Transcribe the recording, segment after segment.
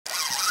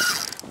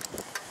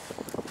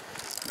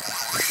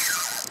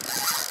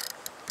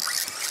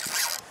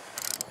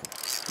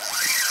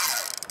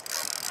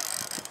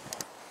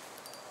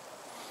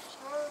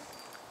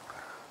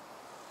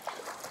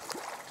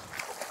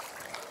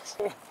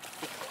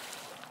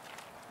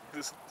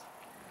This.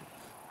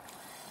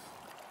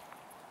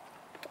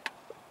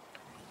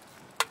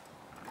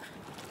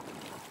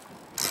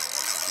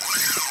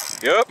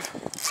 Yep.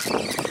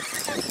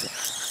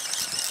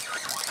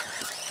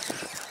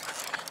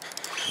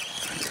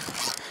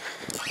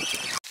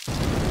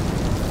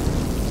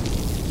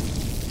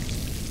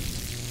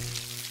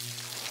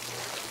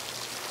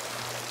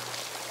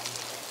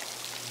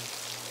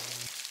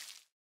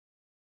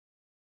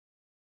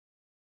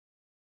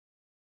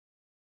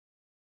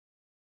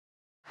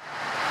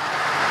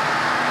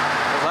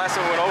 Last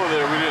time we went over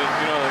there, we didn't,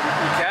 you know,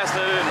 we cast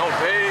netted, no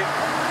bait,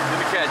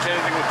 didn't catch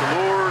anything with the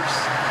lures.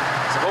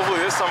 So hopefully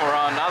this time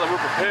around, now that we're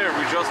prepared,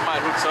 we just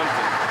might hook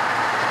something.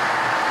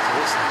 So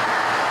we'll see.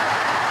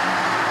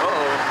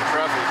 Uh-oh,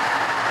 traffic.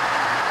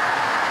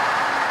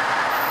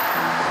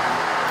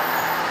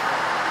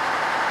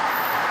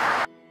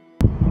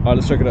 All right,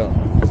 let's check it out.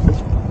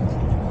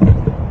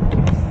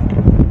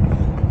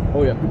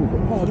 Oh yeah,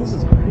 oh, this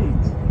is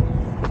great.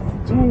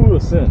 2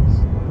 cents.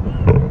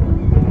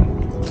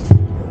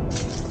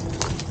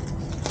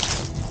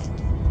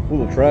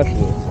 Full of trash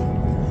list.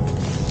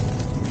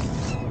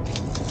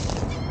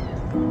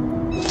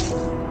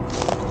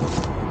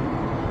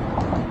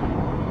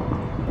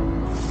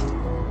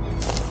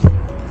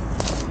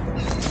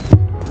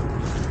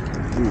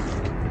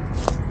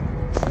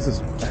 This is,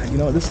 you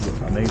know, this is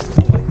amazing. I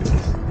like this.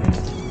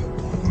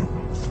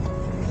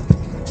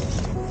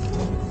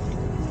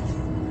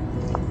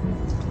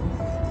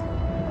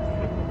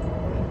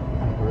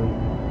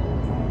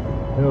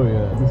 Hell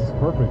yeah, this is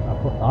perfect.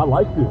 I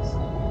like this.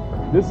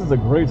 This is a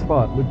great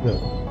spot. Look at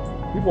that.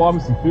 People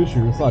obviously fish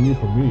here. It's not new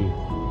for me.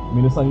 I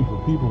mean, it's not new for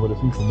people, but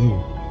it's new for me.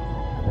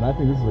 And I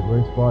think this is a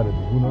great spot in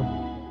Laguna.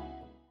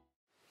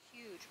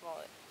 Huge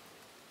mullet.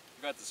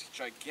 I got this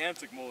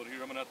gigantic mullet here.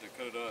 I'm gonna have to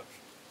cut it up.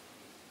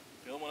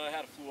 The other one I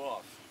had flew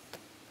off. It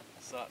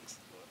sucks,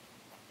 but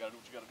you gotta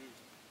do what you gotta do.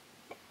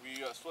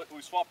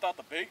 We swapped out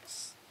the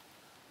baits.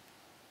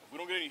 If we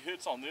don't get any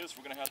hits on this,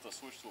 we're gonna have to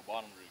switch to a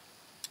bottom rig.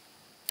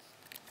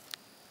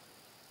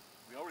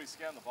 We already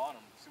scanned the bottom,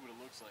 see what it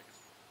looks like.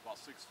 It's about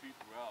 6 feet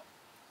throughout.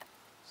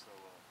 So,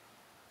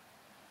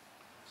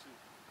 let's see.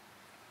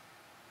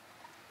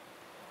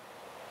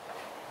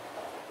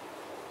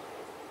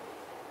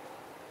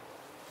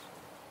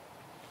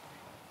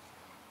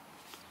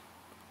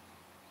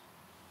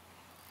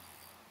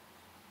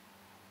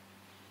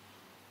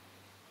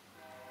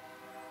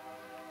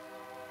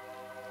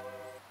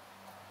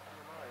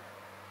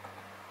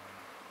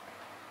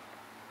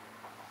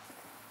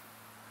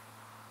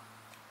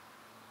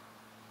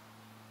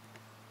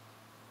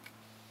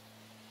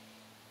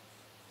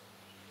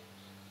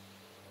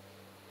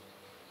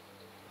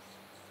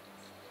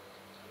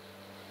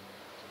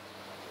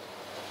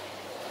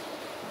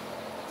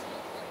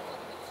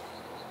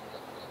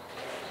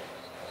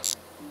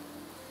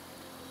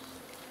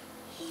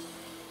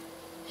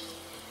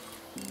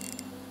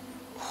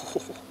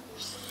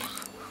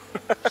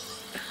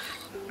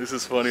 This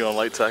is funny on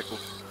light tackle.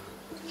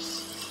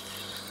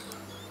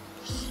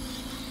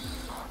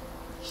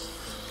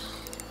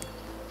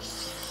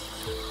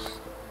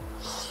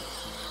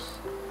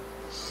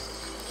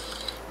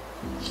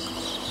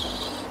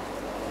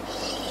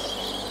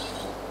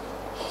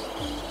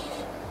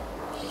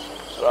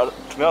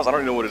 To be honest, I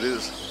don't even know what it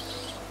is.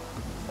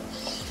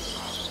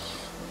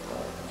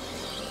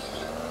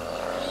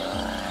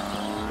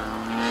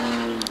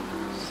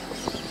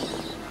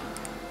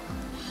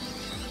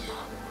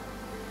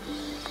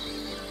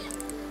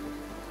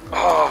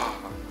 Oh.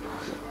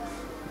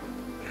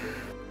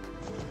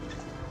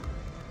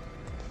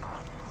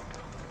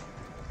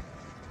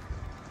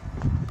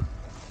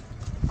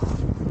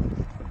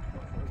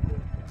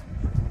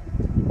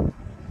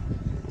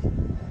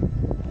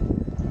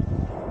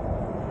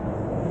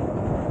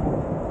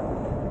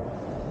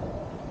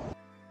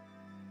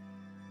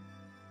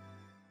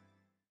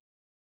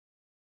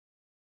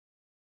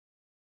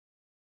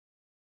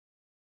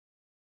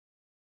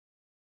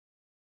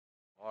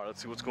 All right,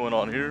 let's see what's going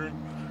on here.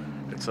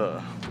 It's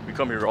we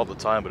come here all the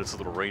time, but it's a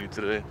little rainy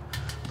today.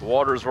 The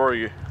water is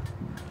very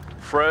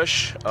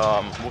fresh.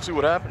 We'll see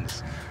what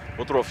happens.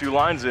 We'll throw a few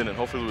lines in and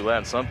hopefully we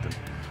land something.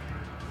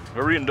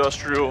 Very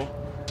industrial,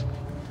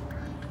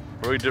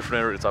 very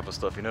different area type of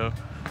stuff, you know?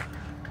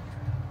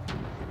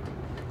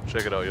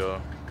 Check it out,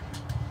 y'all.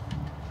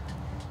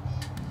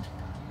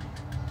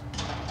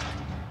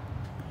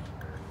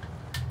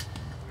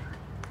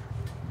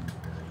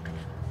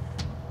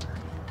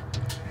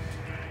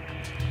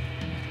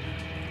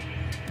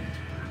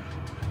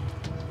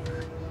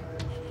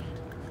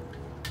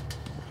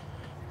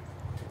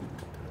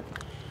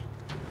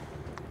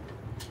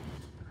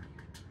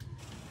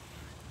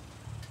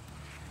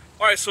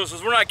 Alright, so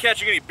since we're not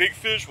catching any big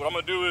fish, what I'm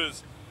going to do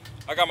is,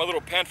 I got my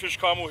little panfish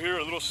combo here,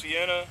 a little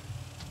Sienna,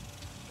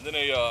 and then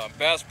a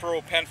Bass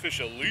Pro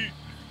Panfish Elite.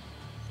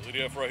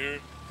 Elite F right here.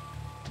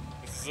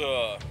 This is,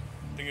 I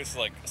think it's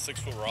like a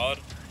 6-foot rod.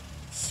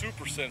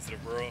 Super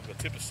sensitive, bro. The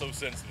tip is so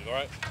sensitive,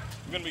 alright?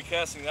 We're going to be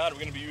casting that. We're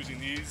going to be using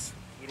these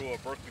little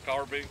Berkeley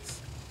power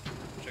baits.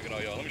 Check it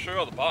out, y'all. Let me show you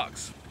all the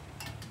box.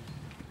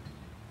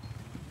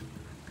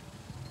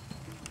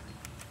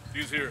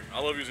 These here, I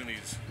love using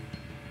these.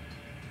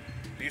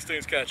 These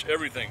things catch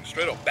everything.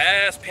 Straight up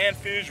bass,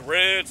 panfish,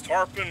 reds,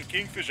 tarpon,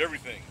 kingfish,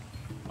 everything.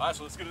 All right,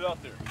 so let's get it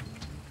out there.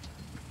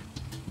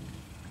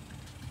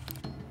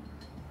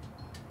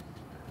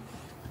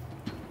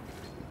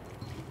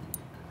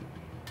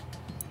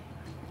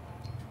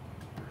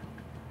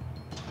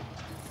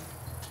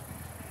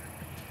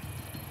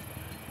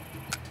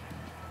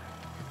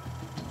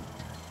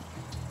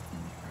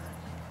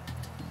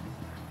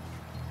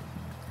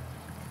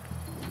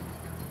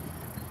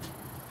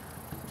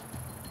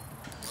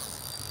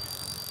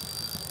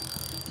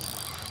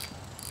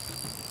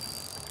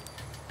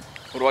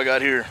 What do I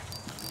got here?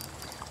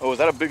 Oh, is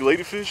that a big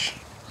ladyfish?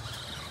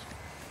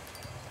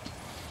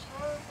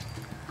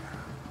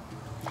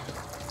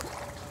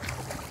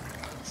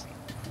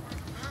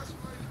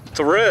 It's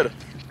a red.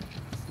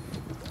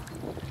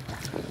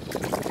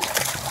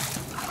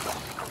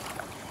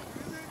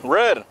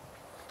 Red.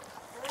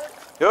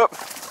 Yep.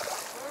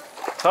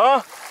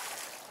 Huh?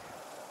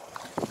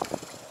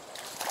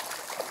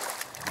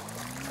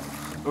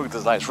 Look at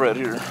this nice red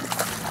here.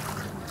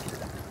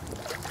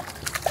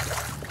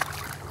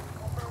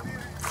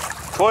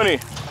 20.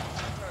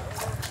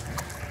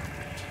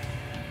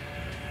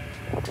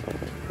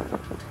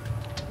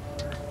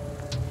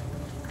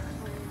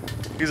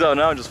 He's out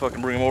now, just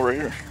fucking bring him over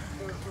here.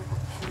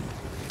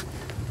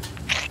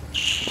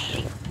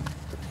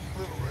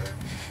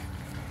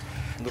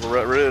 Little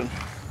red.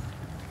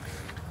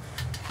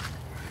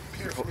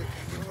 Beautiful.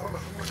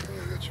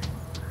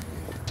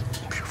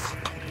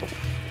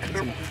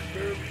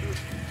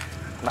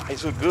 Nah,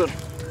 he's look good.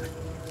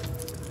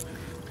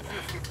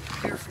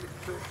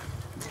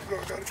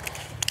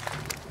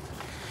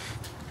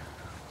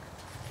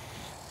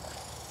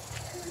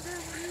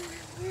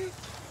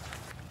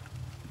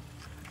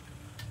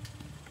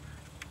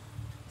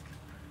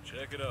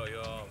 Check it out,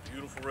 y'all.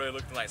 Beautiful red,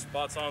 looking like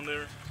spots on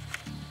there.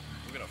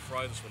 We're gonna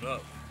fry this one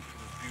up.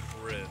 This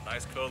beautiful red,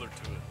 nice color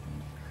to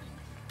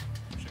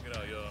it. Check it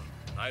out, y'all.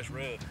 Nice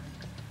red.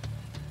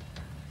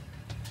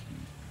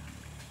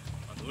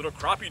 On the little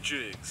crappie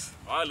jigs.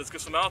 All right, let's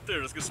get some out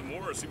there. Let's get some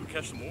more. See if we can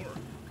catch some more.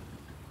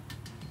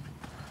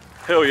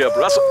 Hell yeah,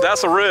 bro.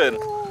 That's a red.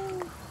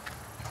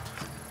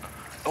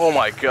 Oh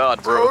my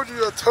God, bro.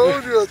 I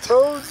told you.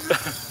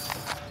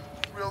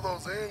 Reel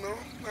those in, though.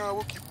 Nah,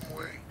 we'll keep them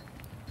away.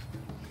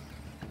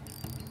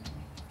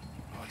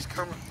 Oh, he's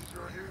coming. He's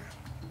right here.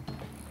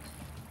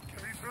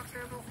 Can these hooks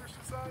handle fish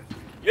the size?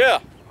 Yeah.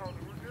 Oh, then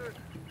we're good.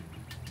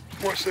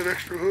 Watch that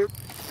extra hook.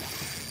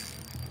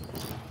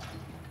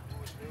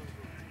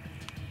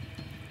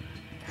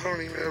 I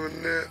don't even have a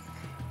net.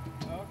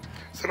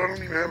 Said I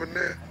don't even have a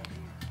net.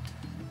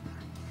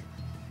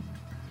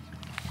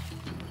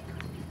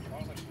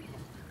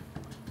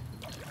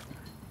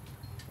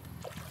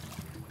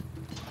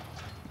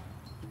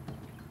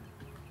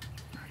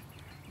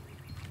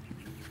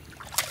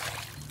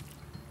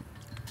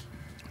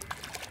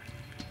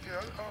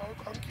 Yeah,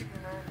 I'm keeping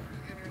it on.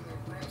 Getting in the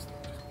rust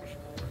and just push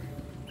them away.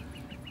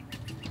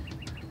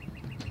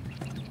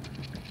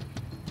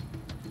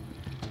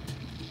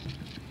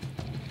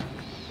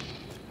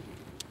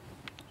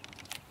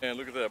 Man,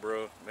 look at that,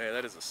 bro. Man,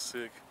 that is a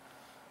sick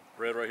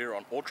red right here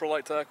on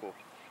ultralight tackle.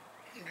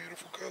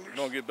 Beautiful colors. You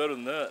don't get better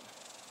than that.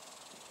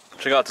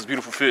 Check out this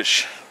beautiful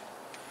fish.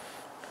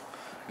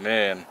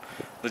 Man,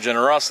 the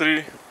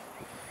generosity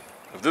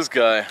of this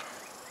guy.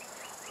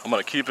 I'm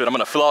gonna keep it. I'm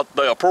gonna fill out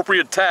the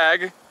appropriate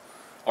tag.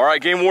 All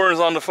right, Game Wardens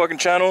on the fucking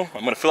channel.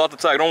 I'm gonna fill out the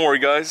tag. Don't worry,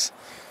 guys.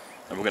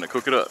 And we're gonna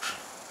cook it up.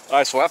 All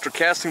right, so after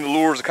casting the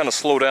lures, it kind of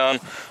slowed down.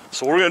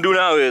 So what we're gonna do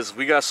now is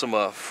we got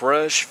some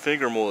fresh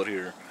finger mullet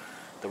here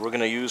that we're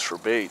gonna use for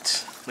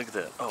bait. Look at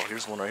that. Oh,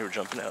 here's one right here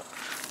jumping out.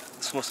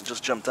 This must have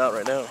just jumped out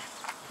right now.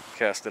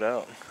 Cast it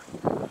out.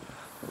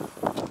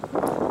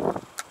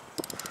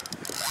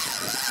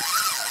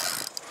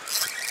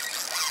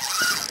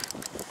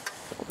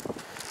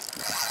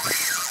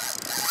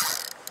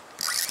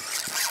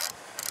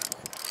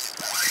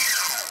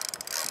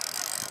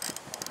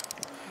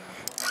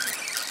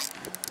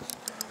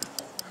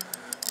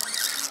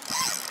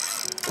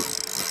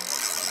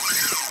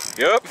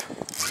 Yep.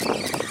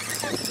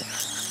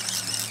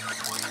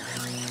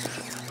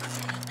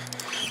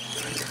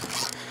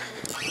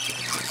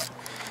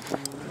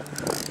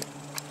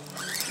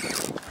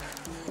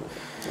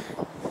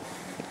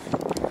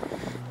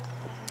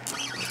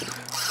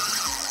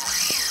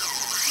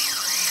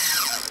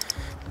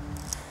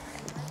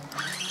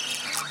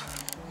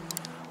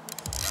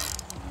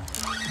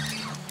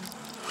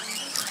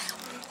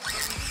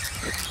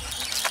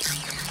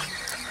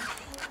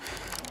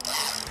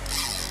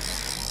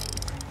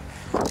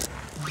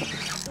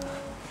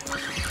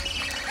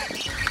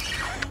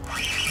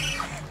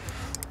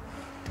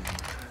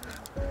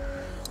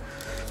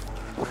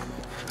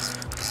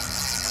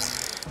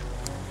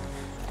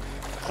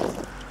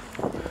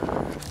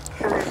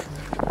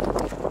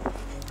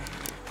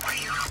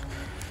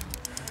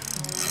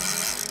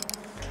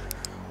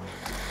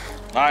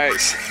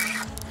 Nice.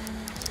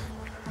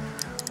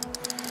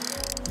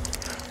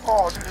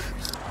 Oh, dude.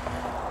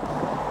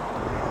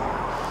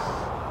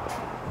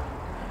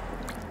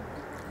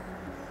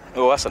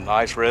 Oh, that's a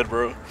nice red,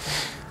 bro.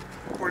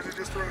 Or is it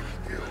just throwing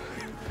his gill?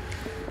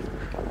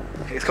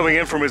 It's coming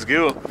in from his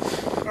gill.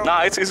 Oh.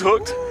 Nah, it's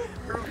hooked. Ooh,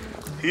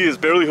 He is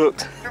barely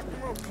hooked. lift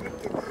him up, clip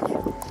that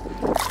bitch.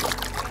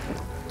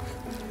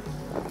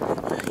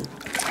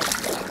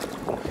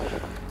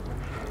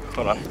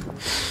 Hold on.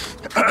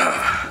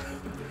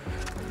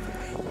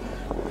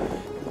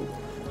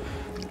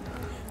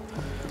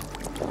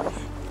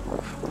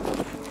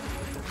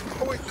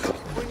 Oh wait, Cookie,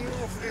 when you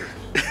off there?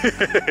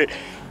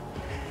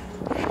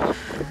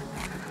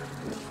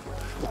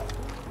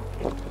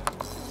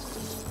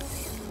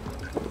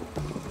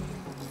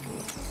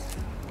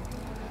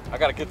 I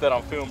gotta get that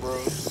on film, bro.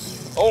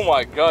 Oh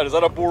my God, is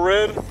that a bull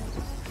red?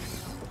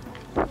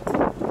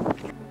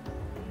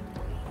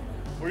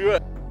 Where you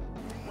at?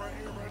 Right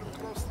here, right up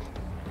close to him.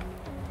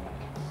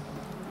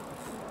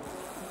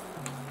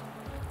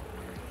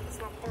 That's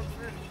not part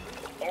of it.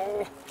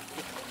 Oh.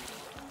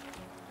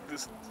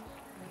 This.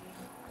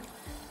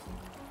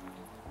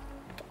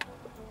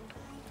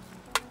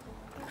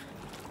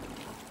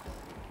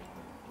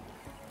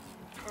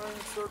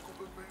 Tiny circle,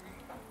 but baby.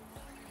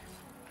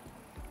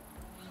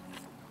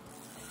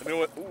 You know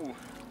what? Ooh,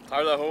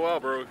 tire that hole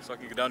out, bro, so I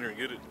can get down here and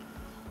get it.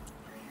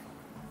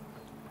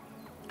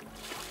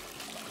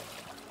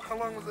 How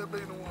long was that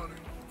bait in the water?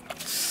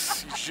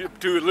 Shit,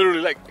 dude,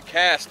 literally like a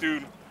cast,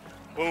 dude.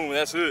 Boom,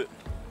 that's it.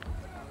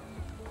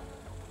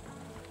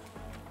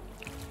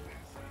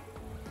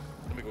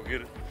 Let me go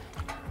get it.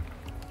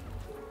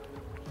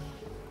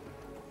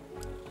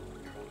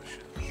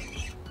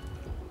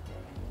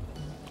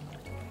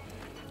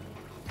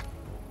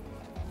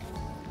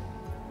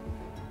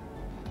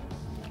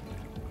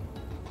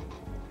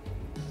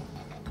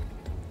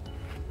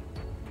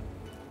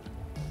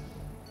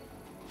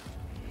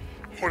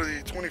 What are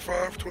they,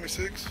 25,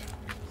 26?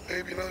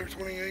 Maybe another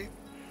 28?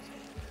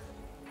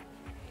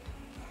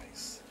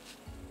 Nice.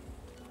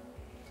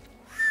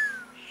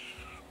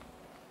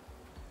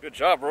 Good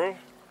job, bro.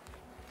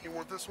 You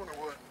want this one or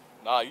what?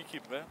 Nah, you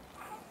keep it, man.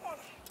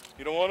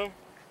 You don't want him?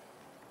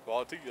 Well,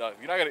 I'll take you.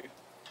 You're not gonna.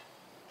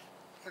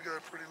 Look at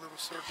that pretty little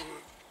circle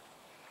hook.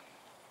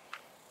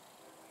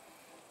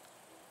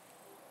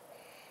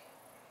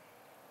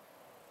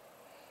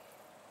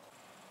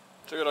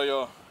 Check it out,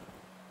 y'all.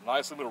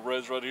 Nice little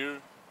reds right here.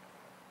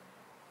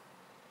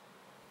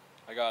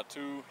 I got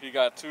two. He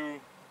got two.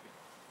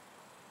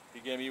 He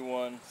gave me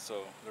one.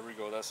 So there we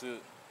go. That's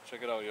it.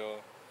 Check it out,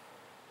 y'all.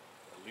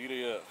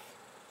 Elite AF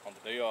on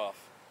the day off.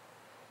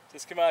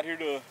 Just come out here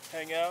to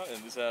hang out,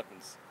 and this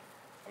happens.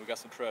 And we got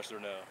some trash there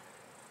now.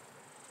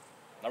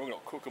 Now we're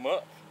gonna cook them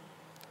up.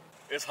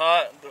 It's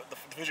hot. The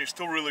fishing is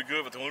still really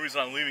good, but the only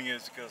reason I'm leaving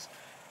is because,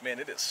 man,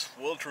 it is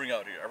sweltering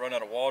out here. I run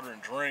out of water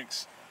and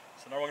drinks.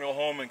 So now we're gonna go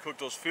home and cook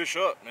those fish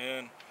up,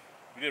 man.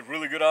 We did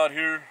really good out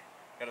here.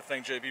 Gotta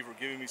thank JP for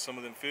giving me some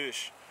of them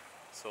fish.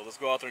 So let's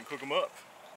go out there and cook them up.